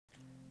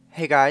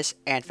Hey guys,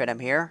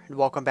 AntVenom here, and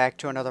welcome back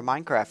to another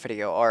Minecraft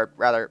video, or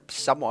rather,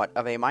 somewhat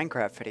of a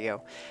Minecraft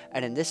video.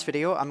 And in this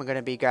video, I'm going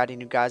to be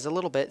guiding you guys a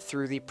little bit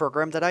through the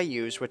program that I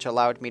use, which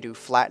allowed me to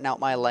flatten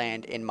out my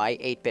land in my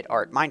 8-bit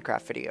art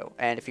Minecraft video.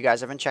 And if you guys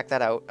haven't checked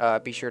that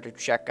out, be sure to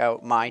check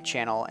out my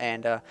channel,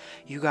 and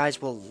you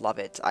guys will love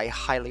it. I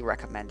highly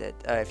recommend it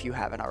if you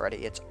haven't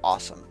already. It's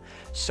awesome.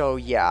 So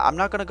yeah, I'm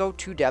not going to go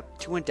too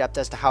in depth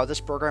as to how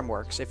this program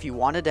works. If you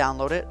want to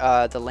download it,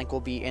 the link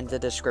will be in the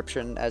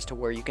description as to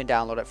where you can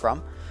download it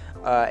from.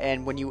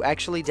 And when you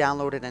actually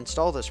download and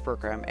install this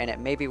program, and it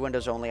may be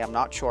Windows only, I'm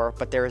not sure,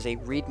 but there is a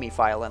README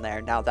file in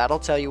there. Now that'll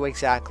tell you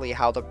exactly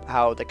how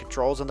the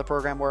controls in the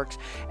program works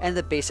and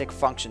the basic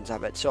functions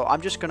of it. So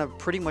I'm just gonna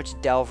pretty much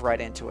delve right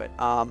into it.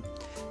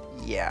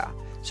 Yeah.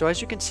 So as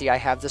you can see, I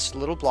have this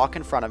little block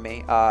in front of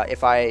me.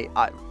 If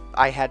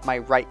I had my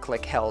right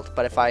click held,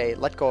 but if I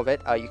let go of it,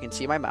 you can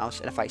see my mouse,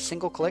 and if I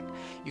single click,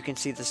 you can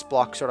see this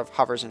block sort of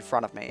hovers in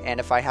front of me, and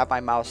if I have my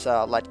mouse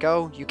let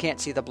go, you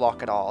can't see the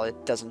block at all.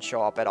 It doesn't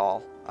show up at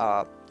all.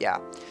 Yeah.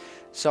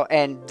 So,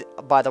 and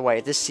by the way,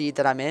 this seed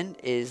that I'm in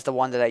is the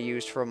one that I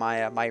used for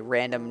my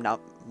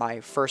my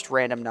first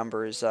random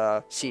numbers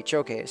seed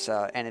showcase,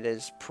 and it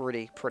is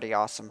pretty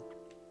awesome.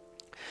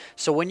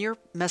 So when you're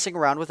messing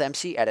around with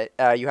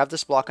MCEdit, you have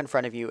this block in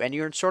front of you, and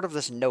you're in sort of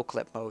this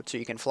no-clip mode, so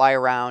you can fly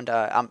around.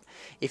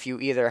 If you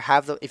either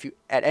have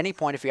at any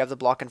point, if you have the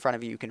block in front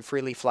of you, you can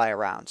freely fly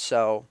around.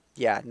 So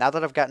yeah, now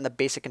that I've gotten the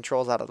basic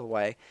controls out of the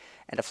way,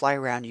 and to fly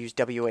around, use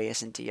W, A,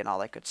 S, and D, and all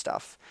that good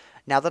stuff.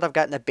 Now that I've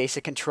gotten the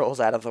basic controls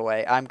out of the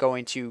way, I'm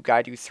going to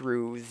guide you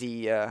through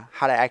the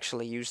how to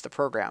actually use the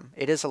program.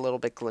 It is a little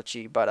bit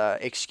glitchy,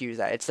 but excuse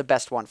that. It's the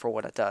best one for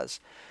what it does.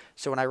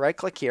 So when I right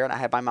click here and I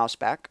have my mouse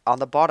back, on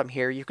the bottom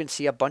here you can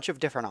see a bunch of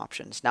different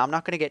options. Now I'm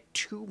not going to get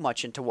too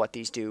much into what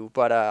these do,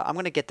 but I'm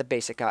going to get the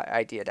basic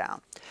idea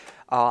down.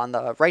 On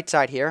the right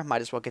side here,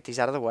 might as well get these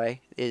out of the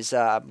way, is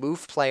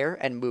move player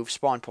and move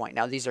spawn point.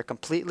 Now these are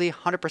completely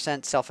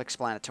 100%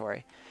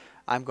 self-explanatory.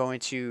 I'm going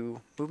to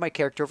move my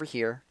character over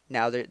here.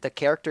 Now the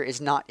character is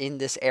not in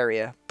this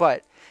area,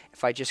 but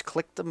if I just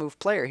click the move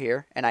player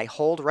here and I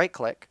hold right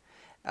click,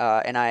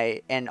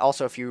 and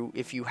also if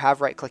you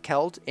have right click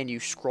held and you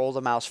scroll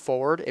the mouse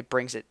forward, it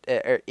brings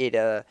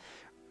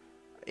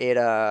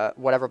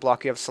whatever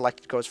block you have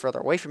selected goes further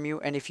away from you,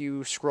 and if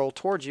you scroll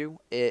towards you,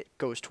 it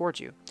goes towards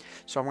you.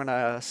 So I'm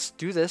gonna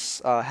do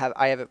this. I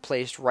have it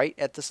placed right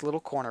at this little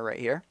corner right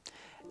here,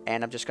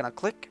 and I'm just gonna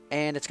click,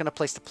 and it's gonna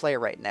place the player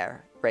right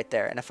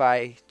there. And if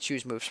I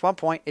choose move spawn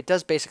point, it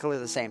does basically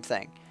the same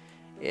thing.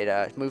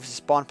 It moves the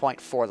spawn point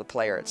for the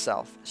player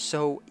itself.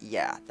 So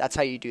yeah, that's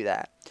how you do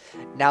that.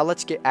 Now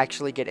let's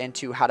actually get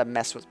into how to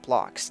mess with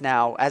blocks.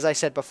 Now, as I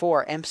said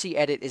before,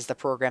 MCEdit is the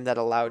program that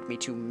allowed me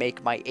to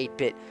make my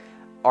 8-bit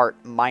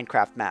art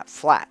Minecraft map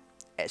flat.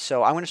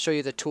 So I'm going to show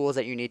you the tools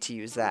that you need to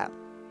use that.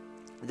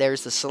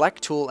 There's the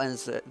select tool and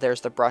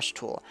there's the brush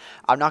tool.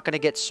 I'm not going to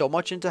get so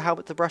much into how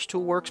the brush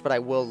tool works, but I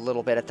will a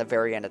little bit at the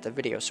very end of the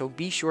video. So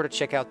be sure to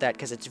check out that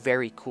because it's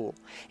very cool.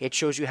 It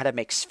shows you how to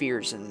make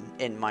spheres in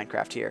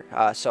Minecraft here.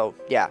 So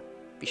yeah,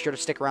 be sure to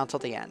stick around till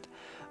the end.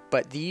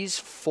 But these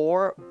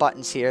 4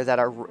 buttons here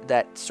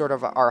that sort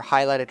of are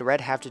highlighted red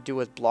have to do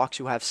with blocks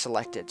you have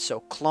selected. So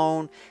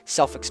clone,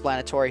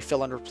 self-explanatory,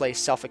 fill and replace,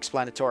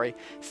 self-explanatory.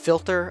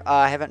 Filter,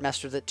 I haven't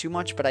messed with it too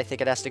much, but I think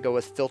it has to go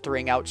with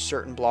filtering out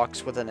certain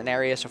blocks within an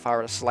area. So if I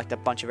were to select a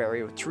bunch of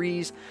area with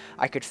trees,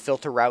 I could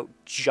filter out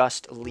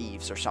just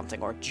leaves or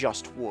something, or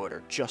just wood,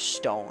 or just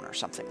stone, or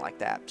something like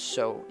that.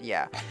 So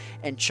yeah.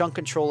 And chunk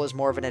control is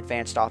more of an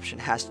advanced option,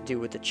 has to do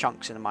with the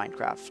chunks in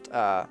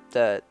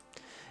Minecraft.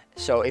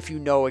 So if you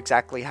know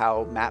exactly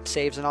how map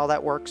saves and all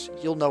that works,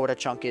 you'll know what a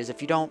chunk is.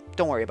 If you don't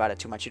worry about it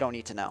too much. You don't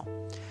need to know.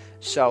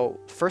 So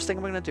first thing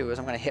I'm going to do is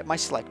I'm going to hit my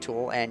select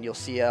tool, and you'll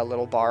see a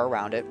little bar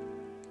around it.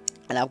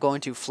 And I'm going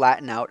to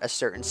flatten out a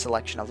certain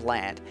selection of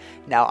land.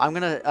 Now I'm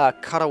going to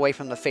cut away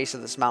from the face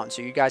of this mountain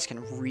so you guys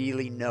can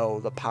really know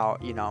the power,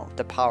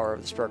 the power of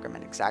this program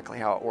and exactly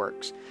how it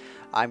works.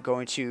 I'm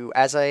going to,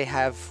 as I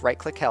have right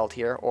click held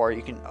here, or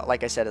you can,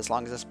 like I said, as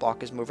long as this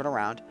block is moving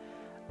around,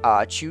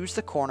 choose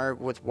the corner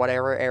with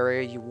whatever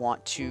area you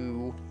want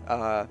to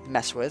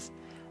mess with.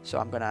 So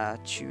I'm going to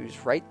choose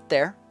right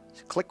there.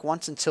 Click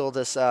once until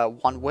this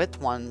one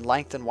width, one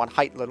length, and one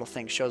height little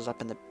thing shows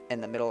up in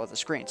the middle of the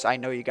screen. So I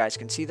know you guys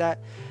can see that.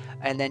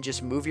 And then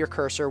just move your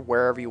cursor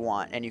wherever you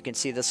want. And you can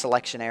see the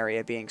selection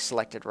area being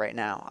selected right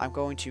now. I'm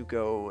going to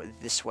go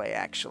this way,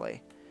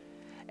 actually.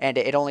 And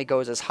it only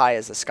goes as high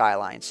as the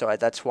skyline. So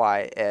that's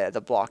why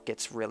the block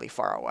gets really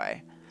far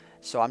away.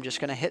 So I'm just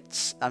going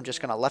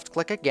to left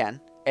click again,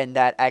 and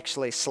that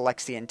actually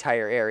selects the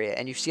entire area.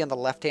 And you see on the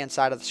left hand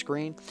side of the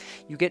screen,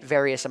 you get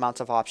various amounts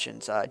of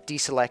options.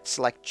 Deselect,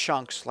 select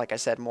chunks, like I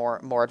said,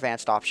 more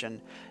advanced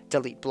option.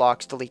 Delete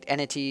blocks, delete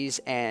entities,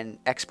 and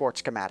export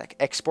schematic.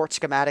 Export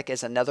schematic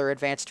is another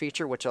advanced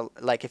feature, which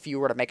like if you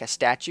were to make a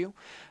statue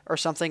or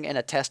something in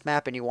a test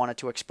map and you wanted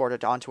to export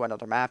it onto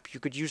another map, you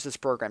could use this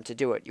program to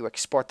do it. You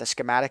export the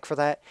schematic for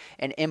that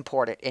and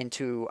import it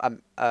into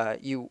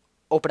you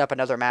open up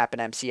another map in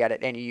MCEdit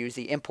and you use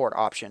the import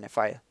option. If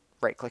I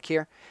right click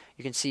here,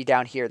 you can see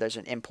down here there's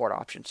an import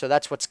option. So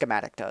that's what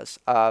schematic does.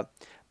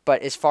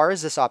 But as far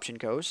as this option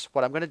goes,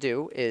 what I'm going to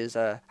do is,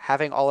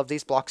 having all of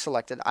these blocks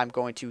selected, I'm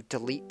going to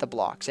delete the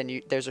blocks.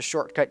 And there's a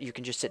shortcut. You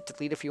can just hit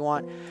delete if you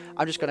want.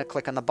 I'm just going to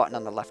click on the button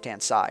on the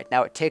left-hand side.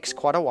 Now, it takes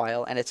quite a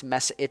while, and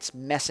it's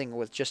messing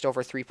with just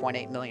over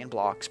 3.8 million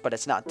blocks, but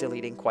it's not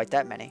deleting quite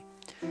that many.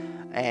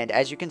 And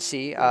as you can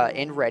see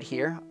in red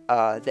here,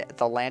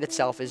 the land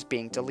itself is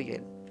being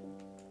deleted.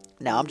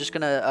 Now, I'm just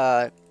going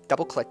to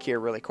double-click here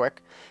really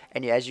quick.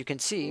 And as you can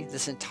see,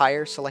 this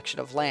entire selection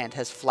of land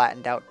has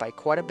flattened out by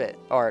quite a bit.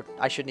 Or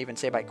I shouldn't even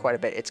say by quite a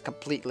bit. It's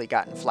completely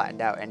gotten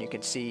flattened out. And you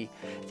can see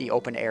the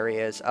open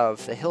areas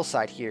of the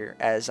hillside here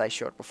as I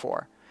showed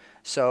before.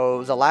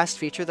 So the last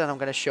feature that I'm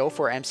going to show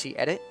for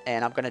MCEdit,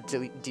 and I'm going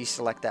to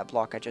deselect that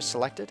block I just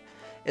selected,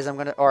 is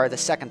or the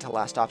second to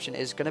last option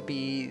is going to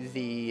be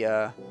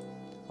the,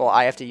 well,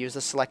 I have to use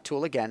the select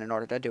tool again in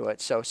order to do it.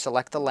 So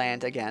select the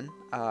land again.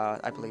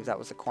 I believe that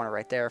was the corner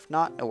right there. If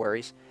not, no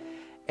worries.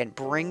 And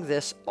bring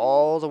this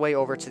all the way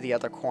over to the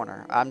other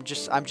corner. I'm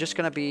just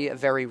going to be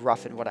very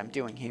rough in what I'm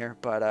doing here,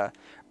 but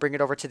bring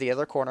it over to the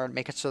other corner and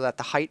make it so that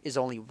the height is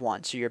only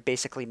 1. So you're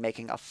basically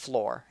making a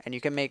floor. And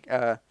you can make,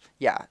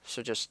 yeah,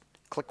 so just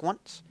click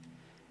once.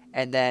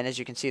 And then as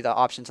you can see the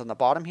options on the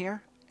bottom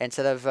here,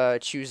 instead of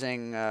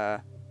choosing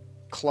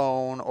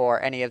clone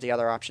or any of the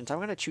other options, I'm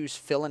going to choose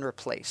fill and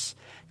replace.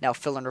 Now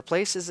fill and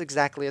replace is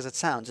exactly as it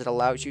sounds. It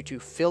allows you to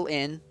fill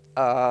in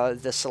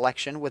the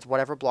selection with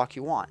whatever block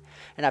you want.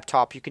 And up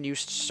top you can use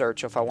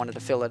search. If I wanted to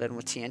fill it in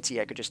with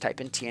TNT, I could just type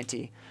in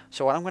TNT.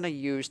 So what I'm going to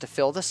use to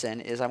fill this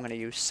in is I'm going to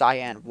use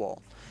cyan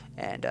wool.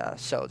 And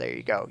so there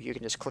you go. You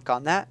can just click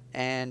on that,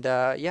 and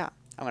yeah,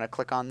 I'm going to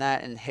click on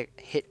that and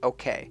hit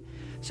OK.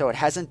 So it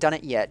hasn't done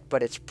it yet,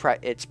 but it's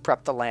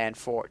prepped the land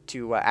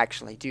to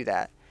actually do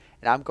that.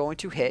 And I'm going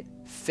to hit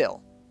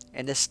fill.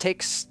 And this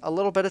takes a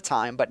little bit of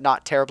time, but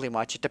not terribly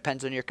much. It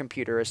depends on your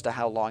computer as to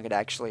how long it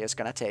actually is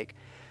going to take.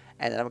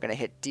 And then I'm going to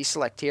hit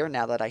deselect here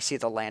now that I see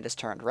the land is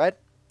turned red.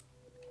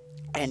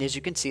 And as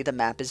you can see, the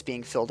map is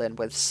being filled in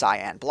with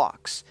cyan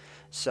blocks.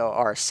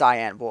 Or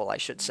cyan wool, I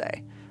should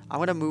say. I'm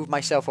going to move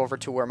myself over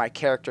to where my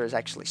character is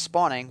actually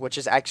spawning, which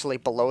is actually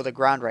below the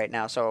ground right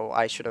now. So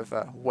I should have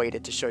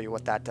waited to show you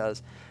what that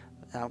does.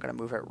 Now I'm going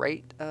to move it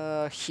right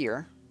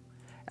here.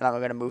 And I'm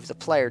going to move the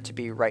player to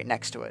be right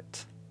next to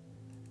it.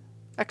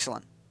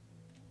 Excellent.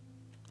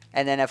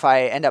 And then if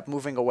I end up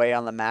moving away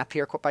on the map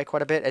here by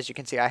quite a bit, as you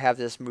can see, I have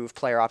this move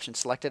player option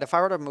selected. If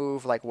I were to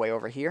move like way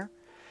over here,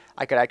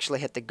 I could actually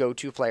hit the go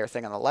to player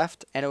thing on the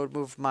left, and it would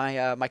move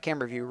my my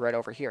camera view right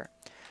over here.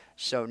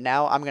 So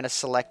now I'm going to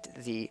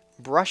select the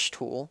brush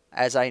tool,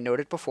 as I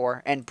noted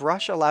before, and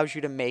brush allows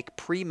you to make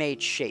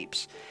pre-made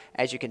shapes.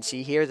 As you can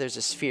see here, there's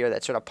a sphere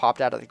that sort of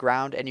popped out of the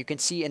ground, and you can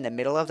see in the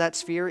middle of that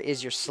sphere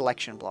is your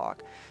selection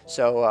block.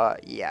 So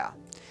yeah.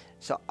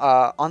 So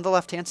on the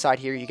left-hand side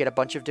here, you get a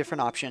bunch of different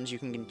options. You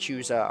can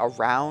choose a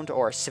round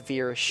or a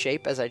sphere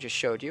shape, as I just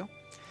showed you.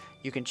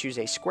 You can choose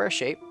a square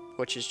shape,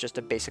 which is just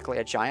basically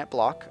a giant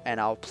block, and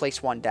I'll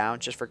place one down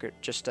just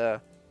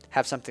to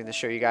have something to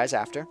show you guys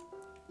after.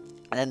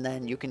 And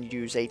then you can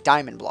use a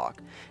diamond block.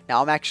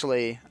 Now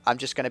I'm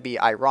just going to be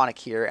ironic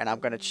here, and I'm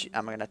going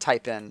to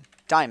type in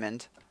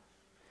diamond,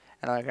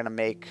 and I'm going to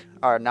make,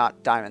 or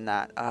not diamond,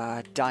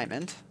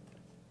 diamond.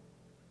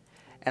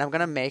 And I'm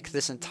going to make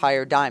this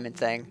entire diamond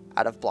thing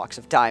out of blocks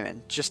of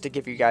diamond, just to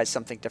give you guys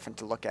something different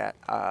to look at.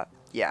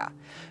 Yeah.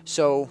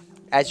 So,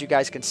 as you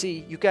guys can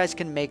see, you guys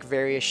can make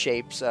various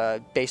shapes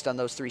based on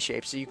those 3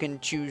 shapes. So you can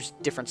choose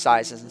different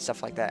sizes and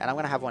stuff like that. And I'm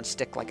going to have one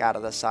stick like out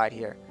of the side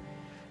here.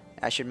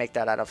 I should make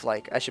that out of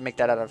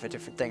a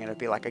different thing, and it'd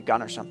be like a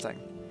gun or something.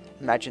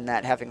 Imagine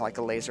that having like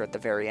a laser at the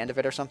very end of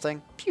it or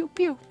something. Pew,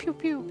 pew, pew,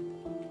 pew.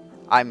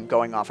 I'm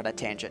going off on a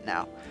tangent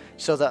now.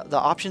 So the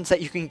options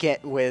that you can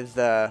get with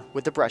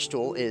the brush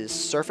tool is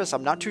surface.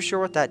 I'm not too sure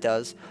what that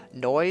does.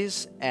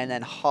 Noise, and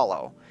then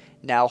hollow.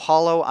 Now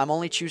hollow, I'm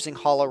only choosing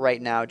hollow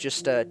right now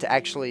just to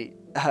actually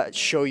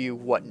show you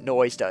what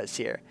noise does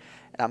here.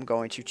 And I'm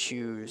going to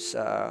choose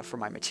for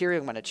my material.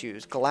 I'm going to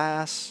choose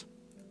glass.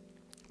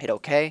 Hit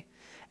OK.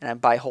 And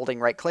by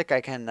holding right click,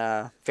 I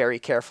can very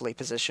carefully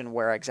position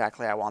where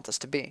exactly I want this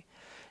to be.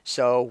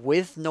 So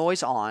with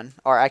noise on,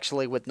 or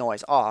actually with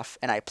noise off,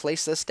 and I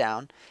place this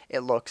down,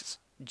 it looks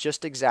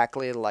just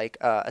exactly like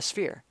a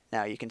sphere.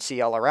 Now you can see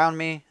all around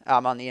me,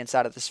 I'm on the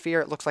inside of the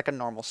sphere, it looks like a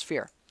normal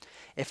sphere.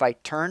 If I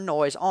turn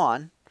noise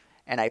on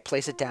and I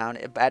place it down,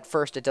 at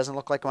first it doesn't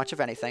look like much of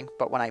anything,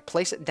 but when I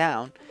place it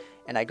down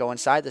and I go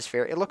inside the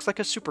sphere, it looks like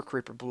a super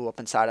creeper blew up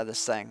inside of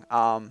this thing.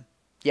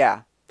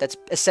 Yeah, that's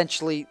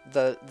essentially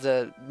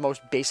the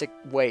most basic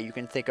way you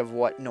can think of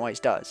what noise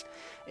does.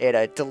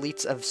 It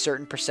deletes a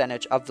certain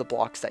percentage of the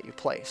blocks that you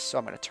place. So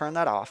I'm going to turn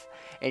that off.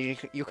 And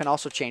you can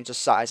also change the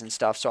size and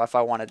stuff. So if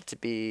I wanted it to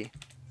be,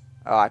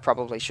 I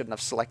probably shouldn't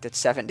have selected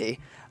 70.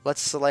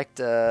 Let's select,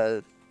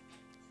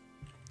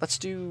 let's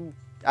do,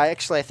 I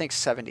think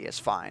 70 is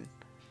fine.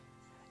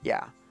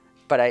 Yeah.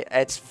 but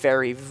it's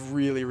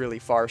really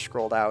far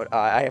scrolled out.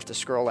 I have to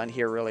scroll in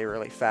here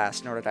really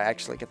fast in order to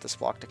actually get this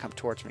block to come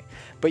towards me.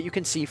 But you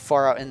can see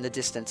far out in the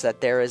distance that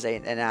there is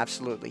an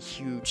absolutely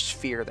huge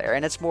sphere there,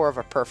 and it's more of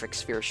a perfect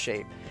sphere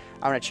shape.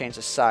 I'm going to change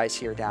the size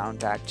here down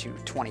back to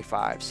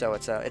 25, so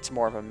it's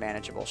more of a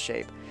manageable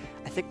shape.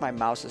 I think my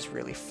mouse is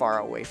really far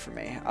away from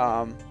me,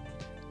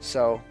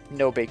 so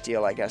no big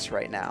deal, I guess,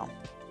 right now.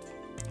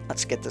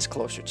 Let's get this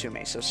closer to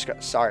me, so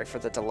sorry for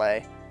the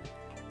delay.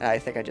 I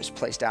think I just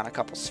placed down a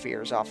couple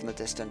spheres off in the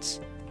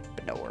distance,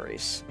 but no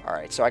worries.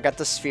 Alright, so I got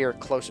the sphere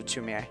closer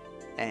to me,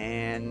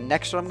 and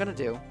next what I'm going to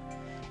do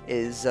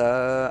is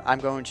I'm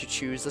going to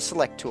choose the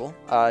select tool,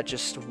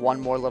 just one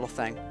more little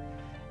thing.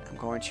 I'm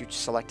going to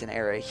select an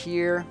area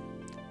here.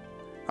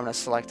 I'm going to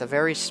select a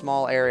very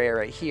small area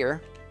right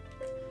here,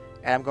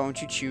 and I'm going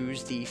to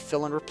choose the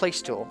fill and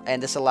replace tool,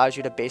 and this allows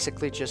you to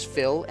basically just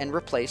fill and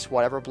replace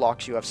whatever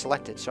blocks you have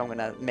selected. So I'm going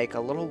to make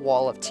a little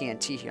wall of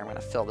TNT here. I'm going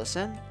to fill this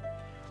in.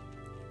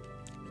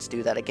 Let's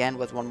do that again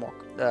with one more,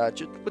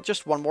 with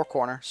just one more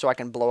corner, so I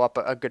can blow up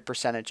a good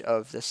percentage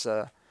of this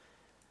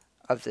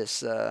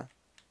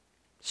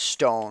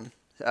stone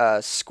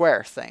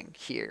square thing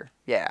here.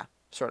 Yeah,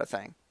 sort of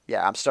thing.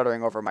 Yeah, I'm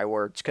stuttering over my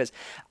words because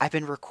I've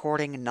been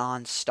recording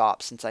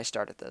non-stop since I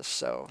started this,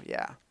 so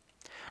yeah.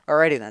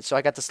 Alrighty then, so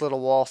I got this little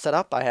wall set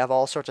up. I have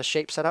all sorts of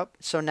shapes set up.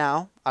 So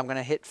now I'm going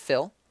to hit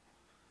fill,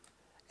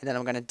 and then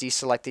I'm going to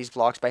deselect these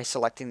blocks by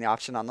selecting the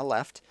option on the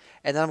left.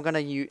 And then I'm going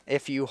to,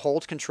 if you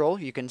hold control,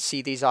 you can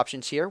see these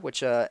options here,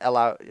 which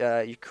allow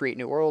you create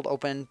new world,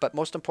 open, but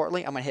most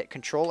importantly, I'm going to hit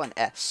control and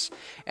S,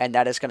 and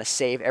that is going to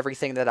save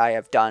everything that I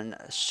have done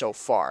so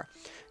far.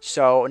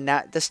 So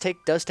now this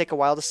does take a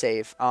while to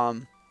save.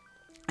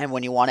 And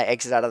when you want to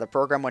exit out of the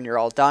program when you're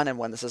all done, and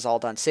when this is all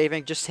done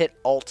saving, just hit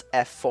Alt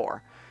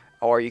F4.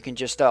 Or you can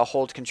just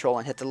hold control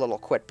and hit the little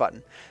quit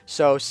button.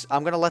 So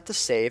I'm going to let this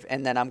save,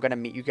 and then I'm going to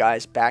meet you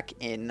guys back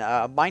in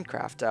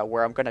Minecraft,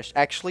 where I'm going to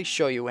actually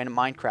show you in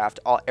Minecraft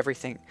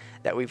everything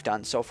that we've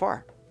done so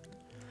far.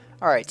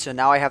 Alright, so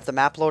now I have the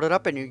map loaded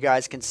up, and you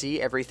guys can see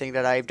everything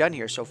that I've done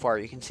here so far.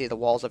 You can see the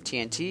walls of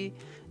TNT,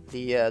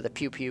 the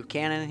pew pew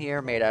cannon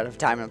here made out of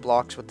diamond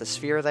blocks with the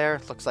sphere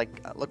there. Looks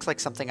like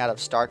something out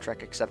of Star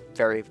Trek, except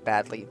very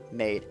badly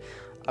made.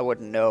 I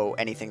wouldn't know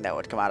anything that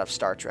would come out of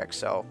Star Trek,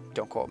 so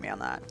don't quote me on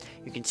that.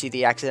 You can see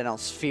the accidental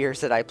spheres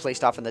that I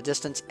placed off in the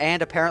distance,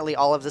 and apparently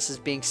all of this is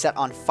being set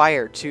on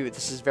fire too.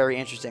 This is very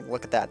interesting.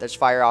 Look at that. There's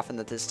fire off in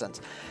the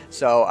distance.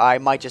 So I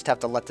might just have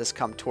to let this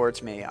come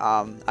towards me.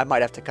 I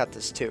might have to cut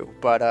this too.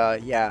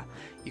 But yeah,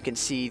 you can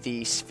see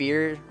the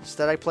spheres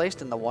that I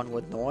placed and the one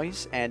with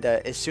noise, and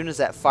as soon as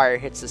that fire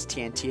hits this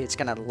TNT, it's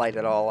going to light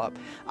it all up.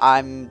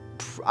 I'm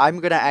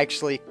going to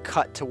actually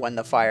cut to when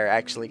the fire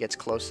actually gets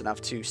close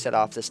enough to set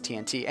off this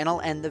TNT, and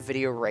I'll end the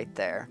video right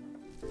there.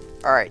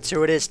 Alright,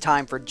 so it is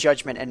time for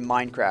Judgment in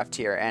Minecraft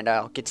here, and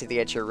I'll get to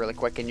the edge here really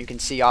quick, and you can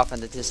see off in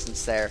the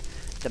distance there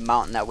the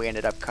mountain that we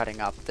ended up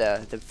cutting up,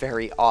 the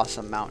very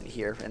awesome mountain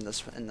here in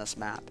this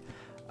map.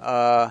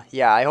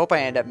 Yeah, I hope I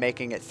end up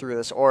making it through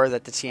this, or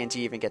that the TNT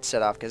even gets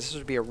set off, because this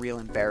would be a real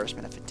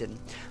embarrassment if it didn't.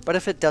 But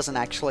if it doesn't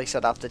actually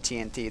set off the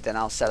TNT, then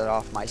I'll set it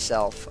off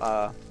myself,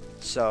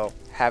 so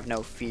have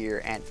no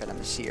fear,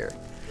 AntVenom is here.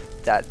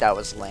 That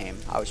was lame.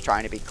 I was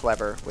trying to be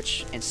clever,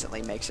 which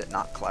instantly makes it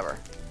not clever.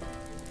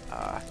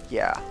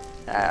 Yeah,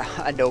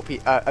 I know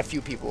a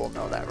few people will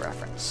know that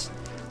reference.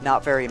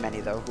 Not very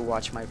many, though, who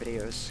watch my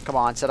videos. Come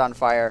on, set on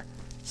fire.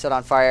 Set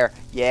on fire.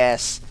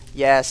 Yes.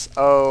 Yes.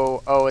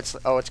 Oh, it's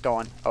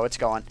going. Oh, it's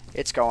going.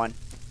 It's going.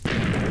 Oh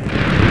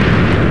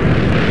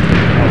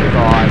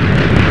god.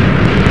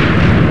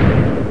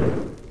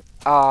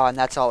 Oh, and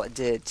that's all it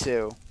did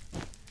too.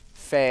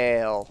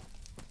 Fail.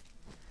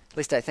 At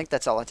least I think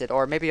that's all it did.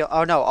 Or maybe,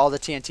 oh no, all the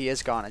TNT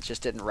is gone. It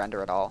just didn't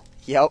render at all.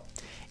 Yep.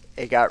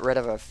 It got rid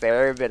of a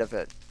fair bit of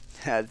it.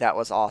 That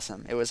was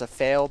awesome. It was a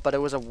fail, but it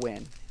was a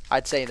win.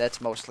 I'd say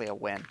that's mostly a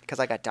win, because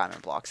I got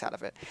diamond blocks out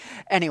of it.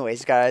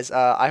 Anyways, guys,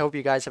 I hope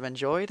you guys have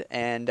enjoyed,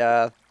 and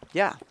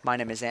yeah, my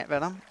name is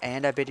AntVenom,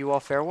 and I bid you all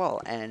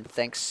farewell, and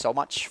thanks so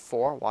much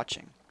for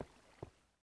watching.